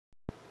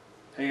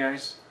Hey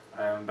guys,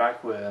 I'm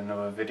back with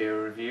another video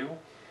review,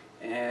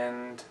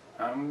 and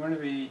I'm going to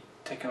be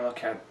taking a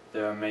look at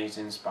the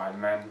Amazing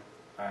Spider-Man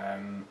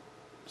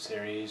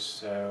series.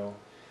 So,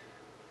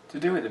 to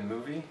do with the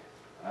movie,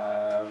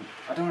 I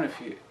don't know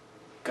if you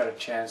got a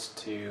chance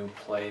to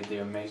play the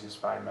Amazing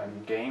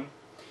Spider-Man game,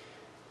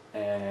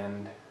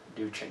 and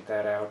do check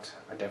that out.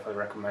 I definitely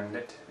recommend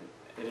it.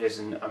 It is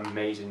an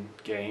amazing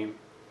game.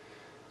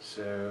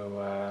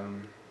 So,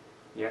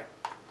 yeah,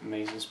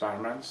 Amazing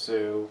Spider-Man.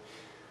 So,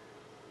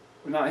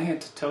 we're not here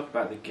to talk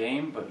about the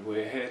game, but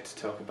we're here to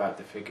talk about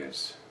the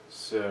figures.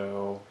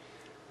 So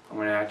I'm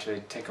going to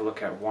actually take a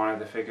look at one of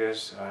the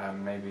figures,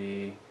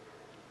 maybe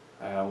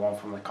one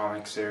from the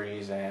comic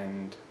series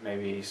and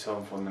maybe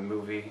some from the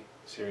movie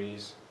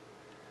series.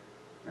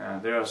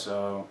 There are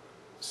also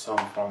some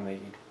from the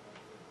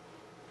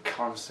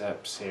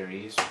concept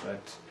series,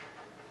 but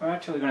we're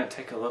actually going to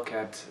take a look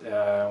at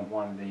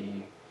one of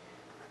the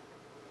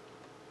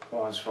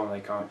ones from the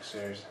comic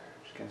series.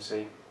 As you can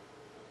see,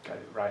 got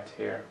it right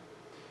here.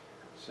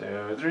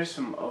 So there is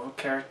some other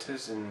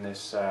characters in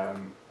this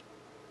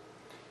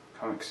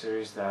comic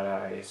series that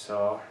I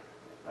saw.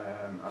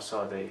 I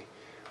saw the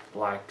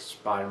black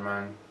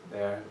Spider-Man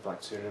there, the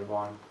black suited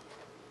one.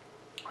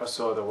 I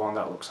saw the one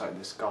that looks like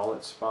the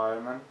Scarlet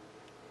Spider-Man.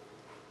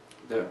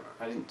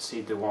 I didn't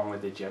see the one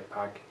with the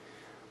jetpack,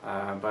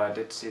 but I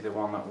did see the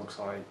one that looks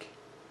like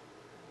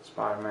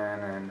Spider-Man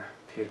and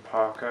Peter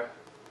Parker.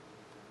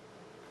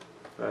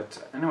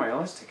 But anyway,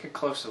 let's take a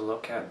closer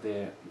look at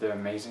the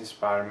Amazing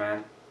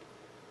Spider-Man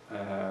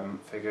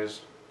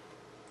figures.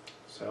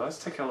 So let's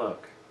take a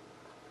look.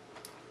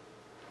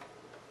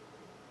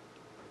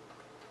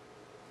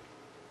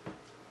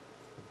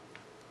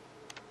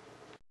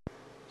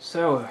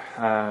 So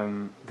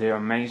the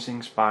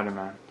Amazing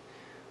Spider-Man.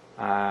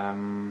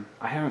 I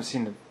haven't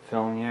seen the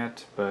film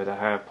yet, but I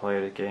have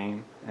played the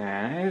game,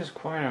 and it is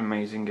quite an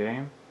amazing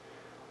game.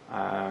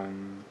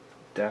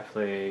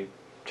 Definitely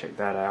check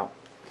that out.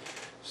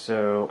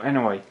 So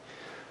anyway,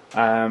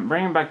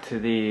 bringing back to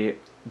the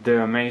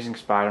Amazing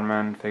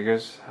Spider-Man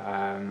figures,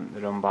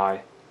 they're done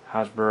by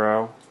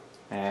Hasbro,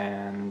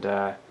 and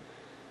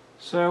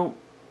so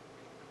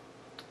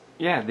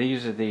yeah,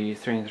 these are the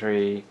 3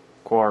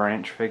 3/4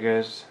 inch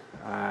figures.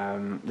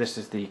 This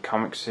is the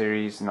comic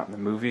series, not the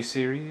movie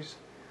series.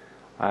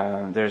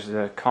 There's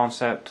the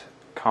concept,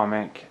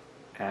 comic,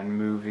 and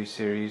movie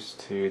series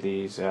to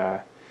these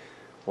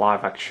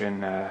live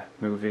action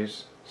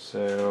movies.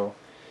 So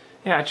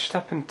yeah, I just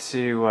happened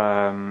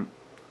to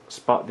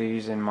spot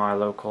these in my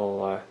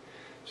local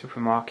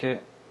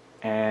supermarket,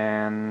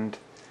 and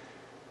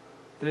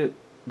there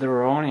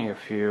were only a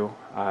few.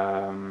 There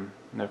are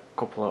a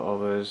couple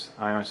of others.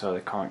 I only saw the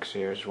comic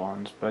series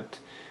ones, but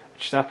I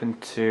just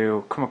happened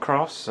to come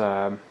across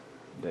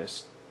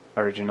this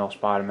original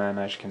Spider-Man,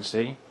 as you can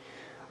see.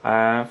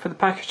 For the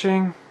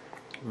packaging,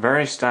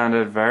 very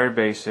standard, very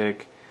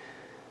basic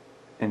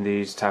in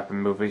these type of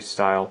movie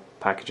style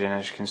packaging.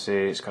 As you can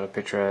see, it's got a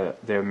picture of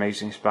the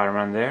Amazing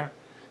Spider-Man there.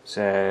 It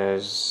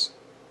says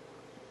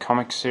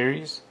comic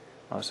series,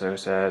 also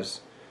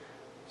says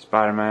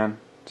Spider-Man,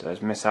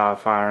 says missile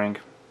firing.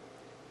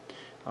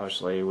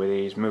 Obviously with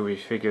these movie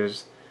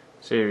figures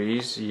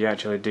series, you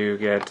actually do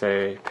get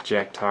a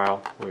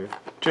projectile with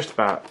just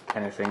about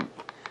anything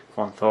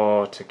from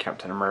Thor to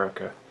Captain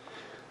America.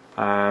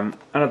 On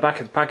the back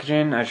of the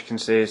packaging, as you can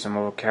see, some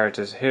other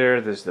characters here.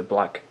 There's the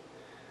black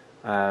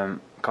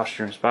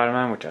costume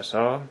Spider-Man, which I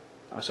saw.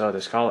 I saw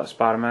the Scarlet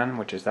Spider-Man,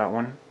 which is that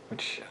one,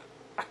 which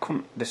I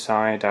couldn't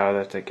decide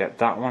either to get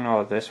that one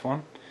or this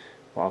one,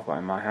 what I've got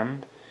in my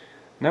hand.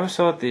 Never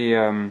saw the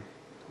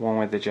one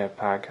with the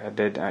jetpack. I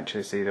did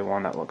actually see the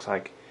one that looks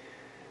like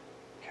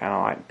kind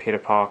of like Peter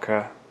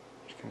Parker,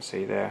 as you can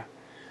see there.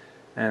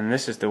 And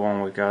this is the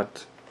one we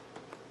got.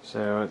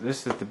 So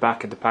this is the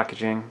back of the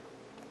packaging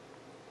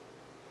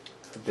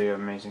of the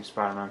Amazing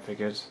Spider-Man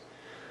figures.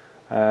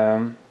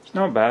 It's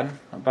not bad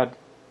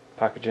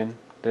packaging.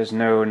 There's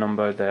no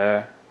number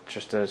there,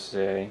 just as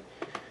a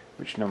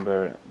which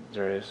number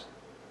there is.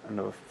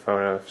 Another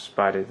photo of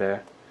Spidey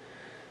there.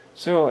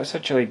 So let's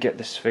actually get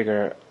this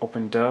figure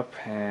opened up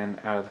and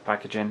out of the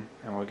packaging,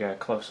 and we'll get a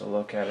closer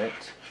look at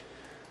it.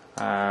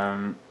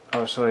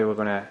 Obviously we're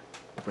going to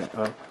open it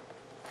up,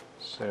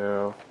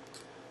 so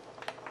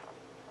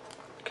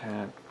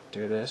can't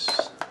do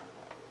this.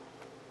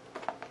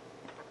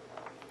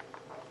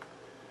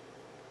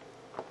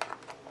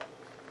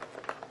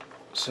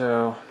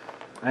 So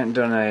I haven't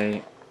done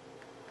a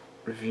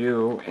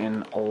review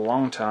in a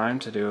long time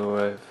to do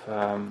with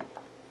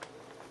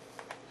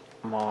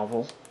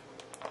Marvel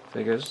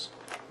figures,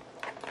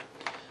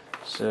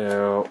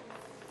 so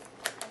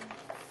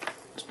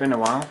it's been a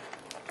while.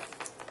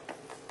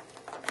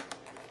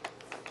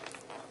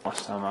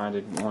 Last time I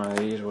did one of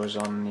these was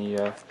on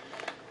the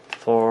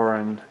Thor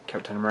and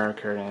Captain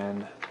America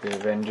and the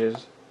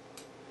Avengers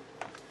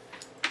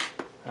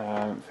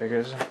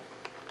figures.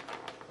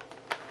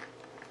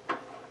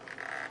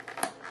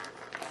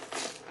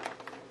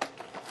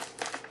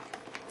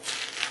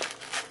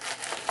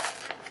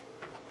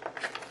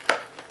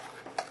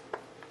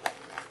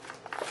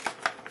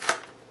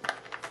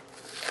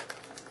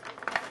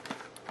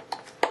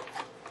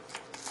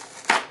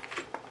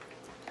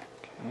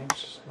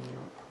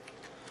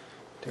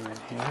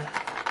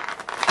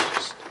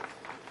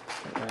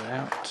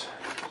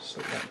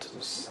 put that to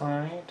the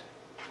side.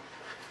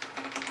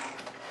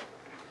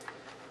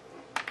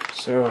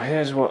 So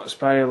here's what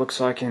Spidey looks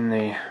like in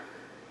the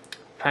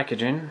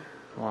packaging,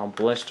 well,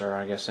 blister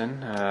I guess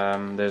in.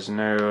 There's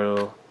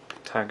no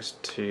tags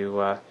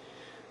to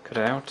cut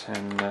out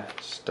and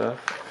stuff.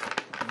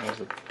 There's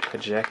the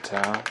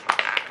projectile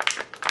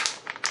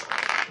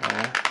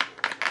there.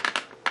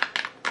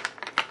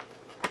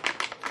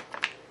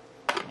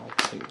 I'll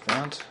take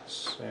that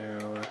so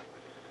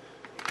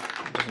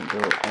it doesn't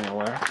go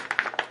anywhere.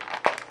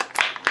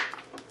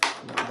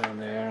 Put that down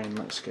there and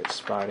let's get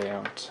Spidey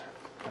out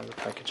of the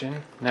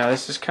packaging. Now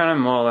this is kind of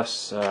more or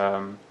less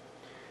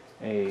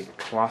a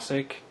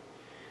classic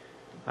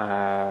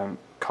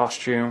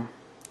costume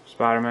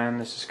Spider-Man.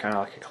 This is kind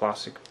of like a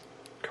classic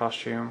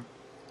costume.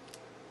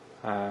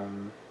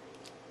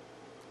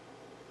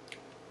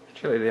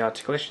 Actually the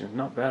articulation is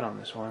not bad on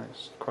this one.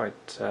 It's quite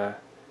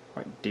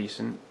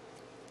decent.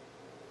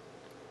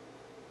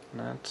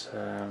 That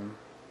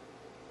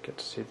get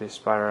to see the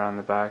spider on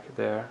the back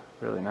there,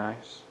 really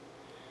nice.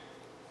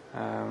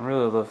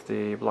 Really love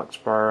the black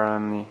spider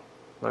on the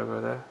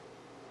logo there,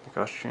 the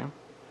costume.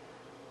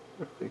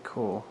 Really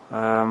cool.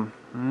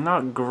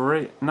 Not a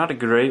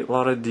great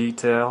lot of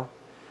detail.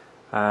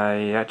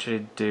 You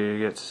actually do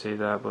get to see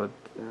that, but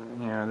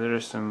you know, there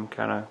is some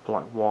kind of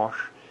black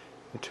wash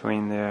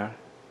between there.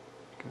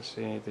 You can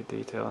see the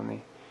detail in the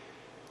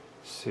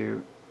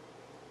suit.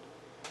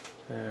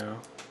 So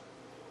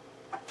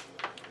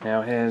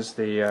now here's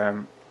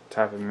the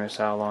type of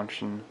missile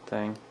launching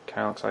thing.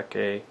 Kind of looks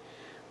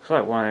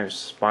like one of those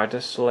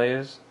spider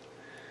slayers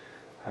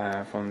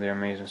from the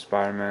Amazing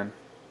Spider-Man.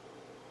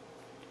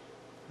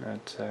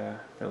 That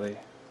really,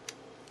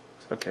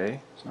 it's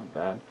okay. It's not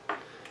bad.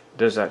 It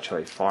does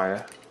actually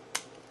fire.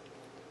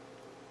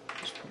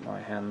 Just put my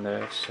hand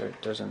there so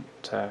it doesn't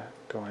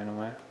go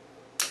anywhere.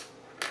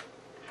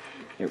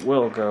 It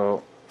will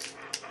go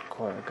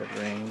quite a good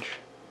range,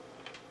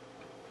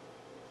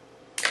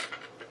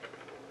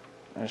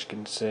 as you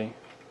can see,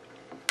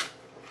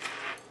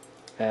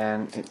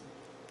 and it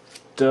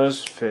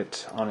does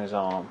fit on his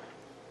arm.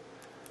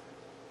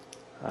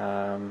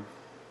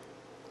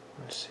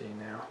 Let's see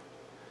now.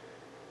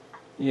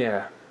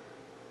 Yeah,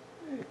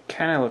 it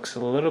kind of looks a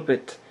little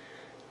bit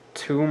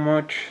too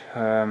much,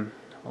 a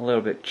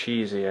little bit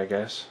cheesy, I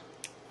guess.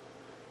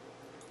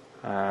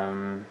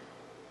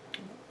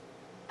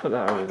 Put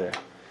that over there.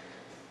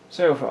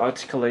 So for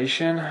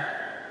articulation,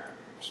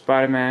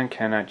 Spider-Man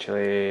can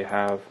actually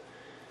have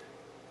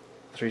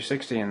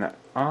 360 in that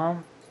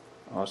arm.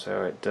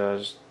 Also it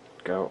does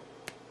go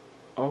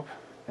up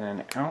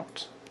and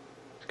out.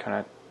 It's kind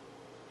of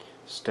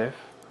stiff.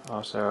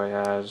 Also it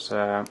has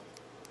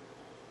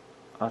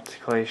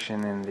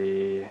articulation in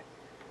the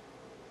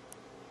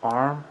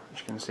arm, as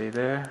you can see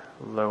there,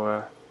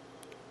 lower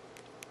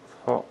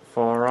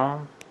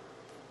forearm,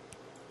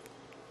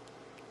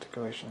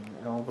 articulation in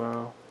the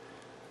elbow,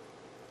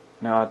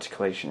 no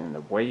articulation in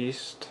the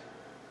waist,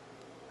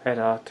 head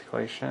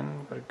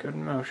articulation, but a good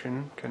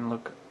motion, can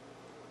look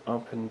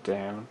up and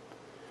down.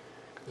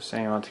 The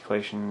same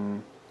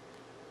articulation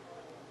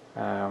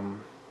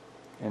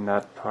in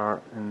that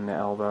part, in the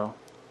elbow.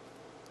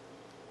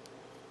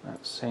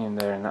 That's same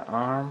there in the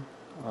arm,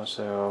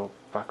 also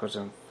backwards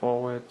and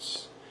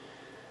forwards.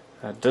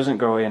 Doesn't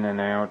go in and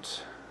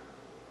out,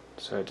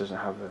 so it doesn't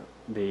have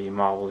the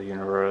Marvel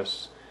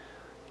Universe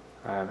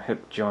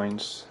hip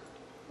joints.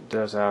 It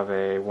does have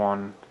a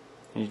one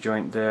knee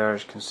joint there,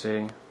 as you can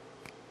see,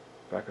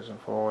 backwards and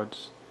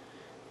forwards,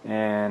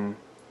 and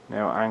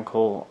no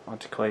ankle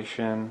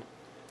articulation,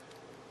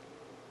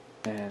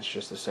 and it's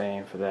just the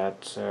same for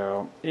that.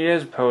 So it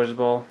is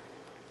posable,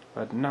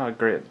 but not a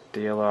great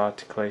deal of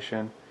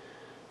articulation.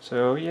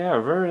 So yeah,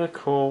 very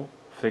cool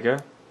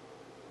figure.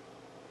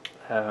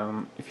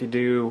 If you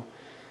do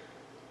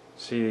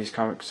see these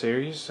comic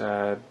series,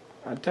 I'd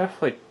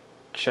definitely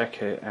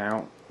check it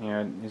out. You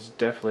know, it's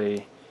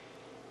definitely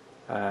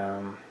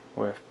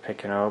worth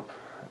picking up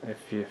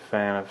if you're a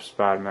fan of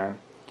Spider-Man,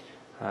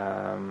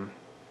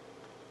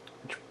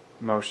 which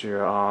most of you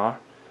are.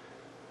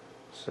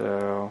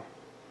 So,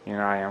 you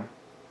know, I am.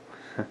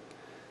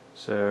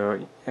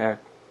 So yeah,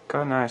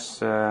 got a nice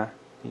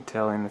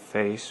detail in the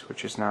face,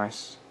 which is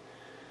nice.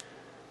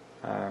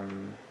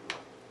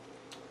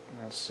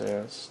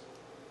 Let's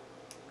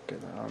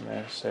get that on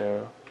there.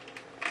 So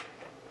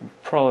I'm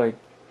probably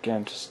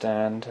going to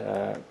stand,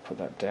 put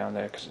that down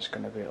there because it's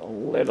going to be a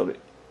little bit.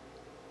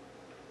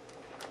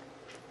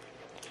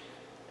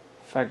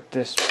 In fact,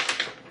 this,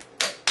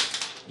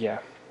 yeah,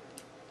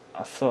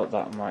 I thought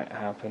that might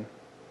happen.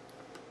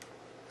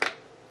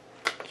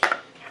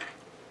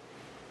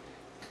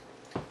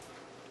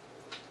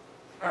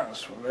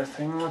 That's what they're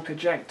thinking with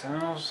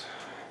projectiles.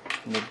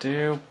 They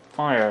do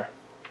fire,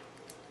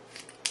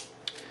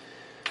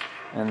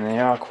 and they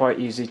are quite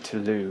easy to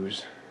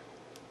lose,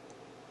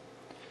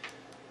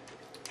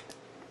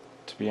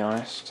 to be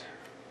honest.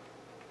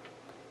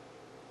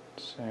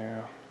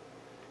 So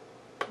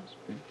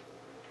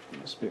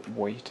it's a bit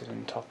weighted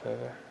on top of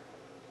it.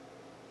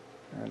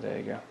 Oh, there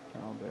you go.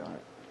 That'll be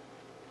alright.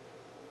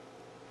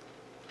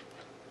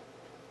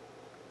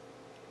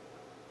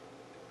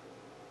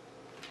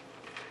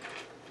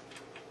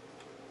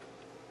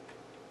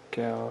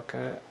 Take a look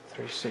at it.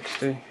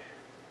 360.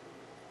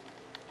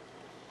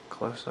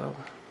 Close up.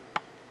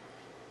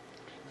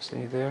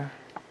 See there?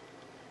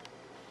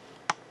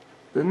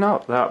 They're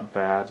not that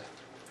bad.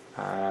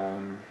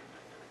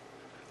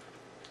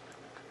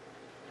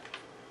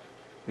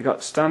 We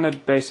got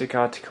standard basic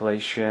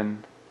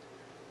articulation.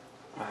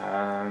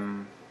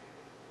 I'll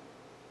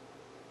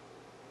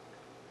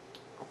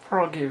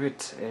probably give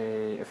it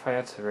a, if I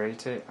had to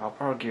rate it, I'll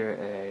probably give it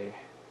a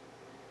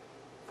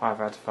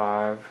 5 out of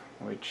 5,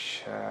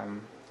 which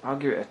I'll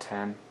give it a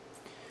 10.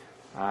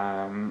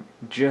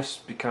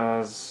 Just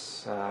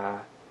because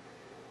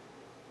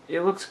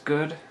it looks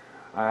good,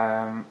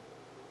 and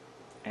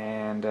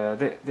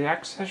the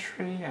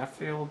accessory, I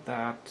feel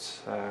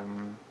that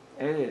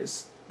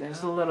it's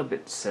a little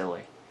bit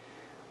silly.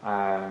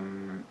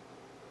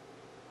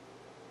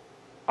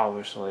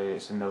 Obviously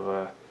it's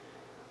another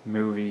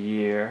movie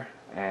year,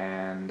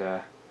 and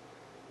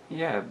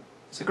yeah,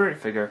 it's a great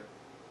figure,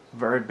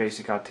 very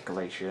basic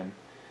articulation,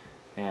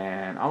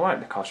 and I like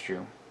the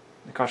costume.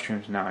 The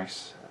costume's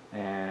nice,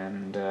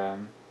 and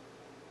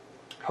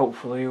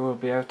hopefully we'll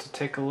be able to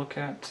take a look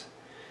at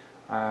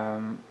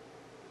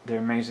the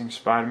Amazing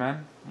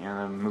Spider-Man, you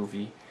know, the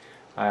movie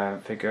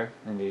figure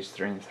in these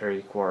 3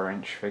 3/4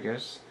 inch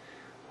figures.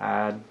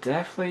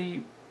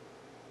 Definitely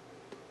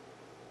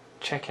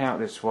check out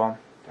this one.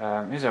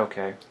 It's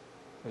okay.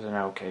 It's an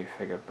okay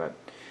figure, but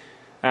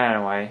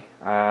anyway,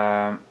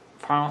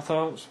 final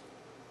thoughts.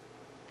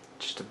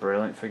 Just a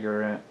brilliant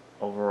figure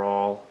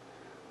overall.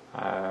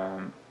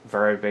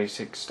 Very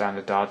basic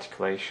standard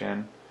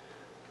articulation.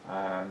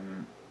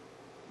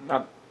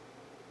 Not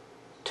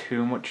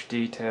too much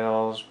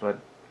details, but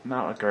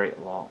not a great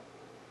lot.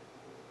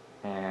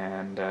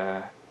 And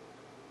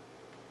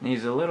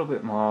needs a little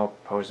bit more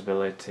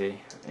posability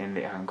in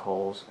the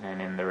ankles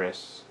and in the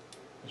wrists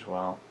as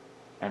well,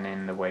 and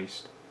in the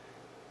waist,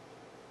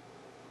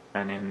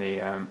 and in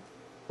the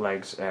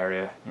legs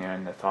area, you know,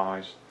 in the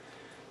thighs,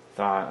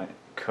 thigh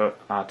cut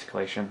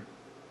articulation.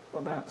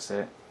 But that's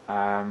it.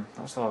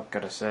 That's all I've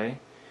got to say.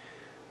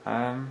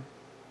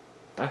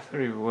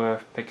 Definitely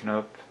worth picking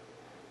up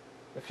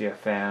if you're a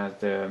fan of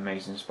the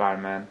Amazing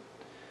Spider-Man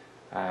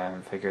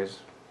figures.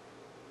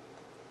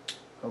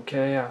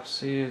 Okay, I'll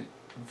see you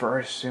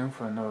very soon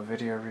for another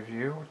video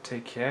review.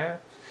 Take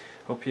care.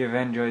 Hope you've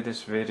enjoyed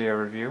this video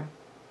review,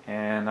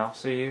 and I'll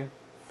see you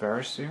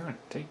very soon.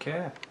 Take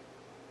care.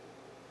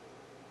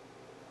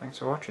 Thanks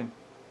for watching.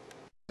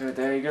 So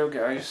there you go,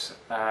 guys.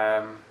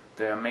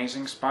 The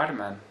Amazing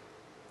Spider-Man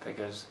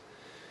figures.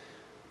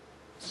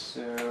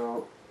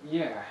 So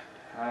yeah,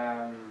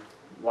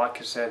 like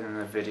I said in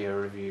the video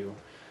review,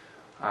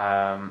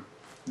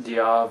 they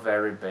are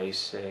very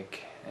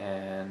basic,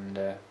 and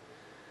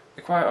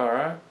they're quite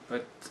alright,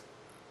 but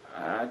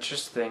I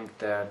just think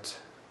that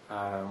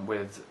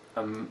with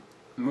a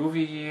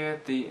movie year,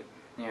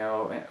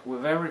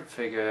 with every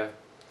figure,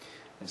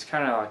 it's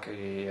kind of like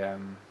a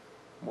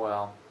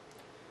well,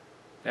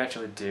 they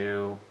actually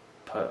do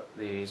put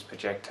these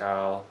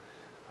projectile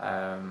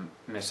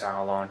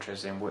missile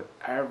launchers in with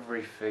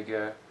every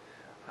figure.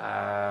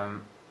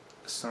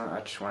 Something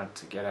I just wanted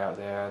to get out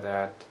there,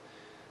 that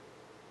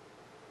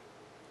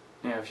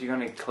if you're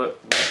going to clip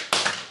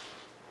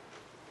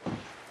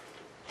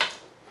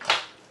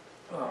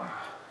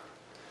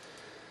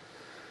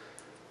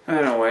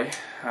anyway,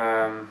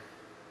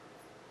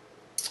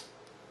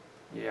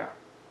 yeah,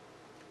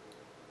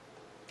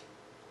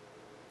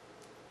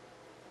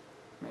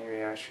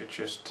 maybe I should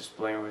just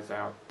display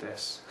without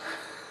this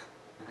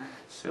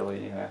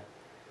silly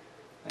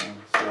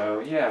thing. So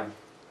yeah,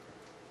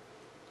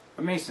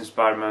 Amazing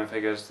Spider-Man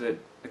figures, they're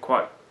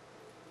quite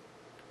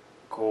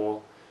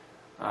cool.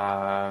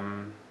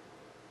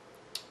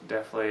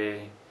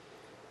 Definitely,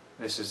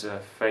 this is a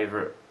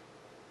favourite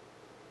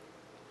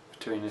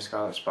between the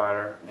Scarlet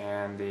Spider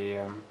and the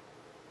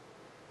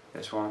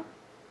this one.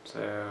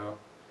 So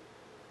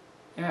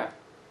yeah,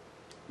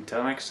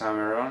 until next time,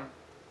 everyone,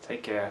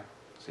 take care.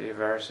 See you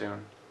very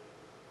soon.